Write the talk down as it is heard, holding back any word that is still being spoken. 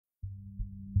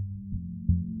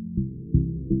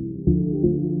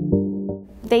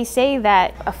They say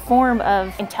that a form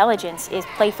of intelligence is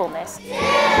playfulness. 2, 1.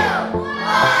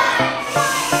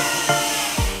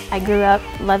 I grew up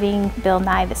loving Bill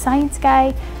Nye the Science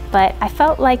Guy, but I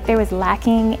felt like there was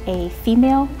lacking a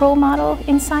female role model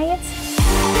in science.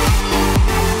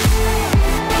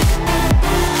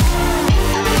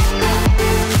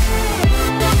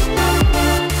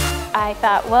 I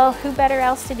thought, well, who better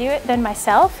else to do it than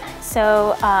myself?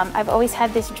 So I've always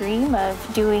had this dream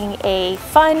of doing a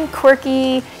fun,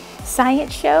 quirky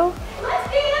science show. Let's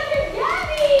be under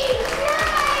Gabby!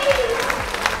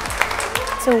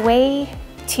 It's a way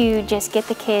to just get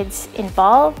the kids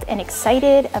involved and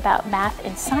excited about math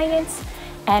and science,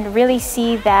 and really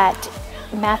see that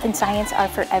math and science are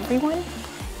for everyone.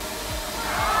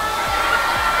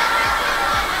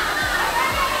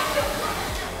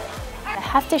 I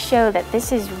have to show that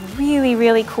this is really,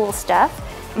 really cool stuff.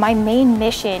 My main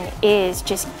mission is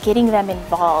just getting them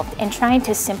involved and trying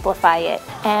to simplify it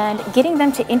and getting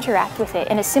them to interact with it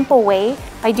in a simple way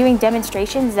by doing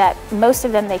demonstrations that most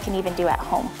of them they can even do at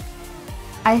home.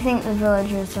 I think the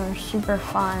villages are super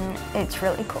fun. It's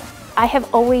really cool. I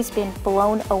have always been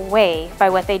blown away by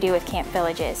what they do with Camp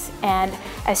Villages, and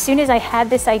as soon as I had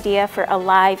this idea for a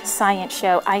live science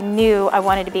show, I knew I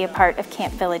wanted to be a part of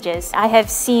Camp Villages. I have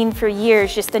seen for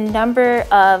years just the number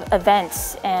of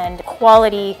events and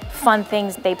quality fun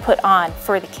things they put on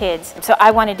for the kids, so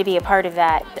I wanted to be a part of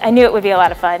that. I knew it would be a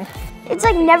lot of fun. It's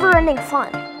like never-ending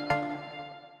fun.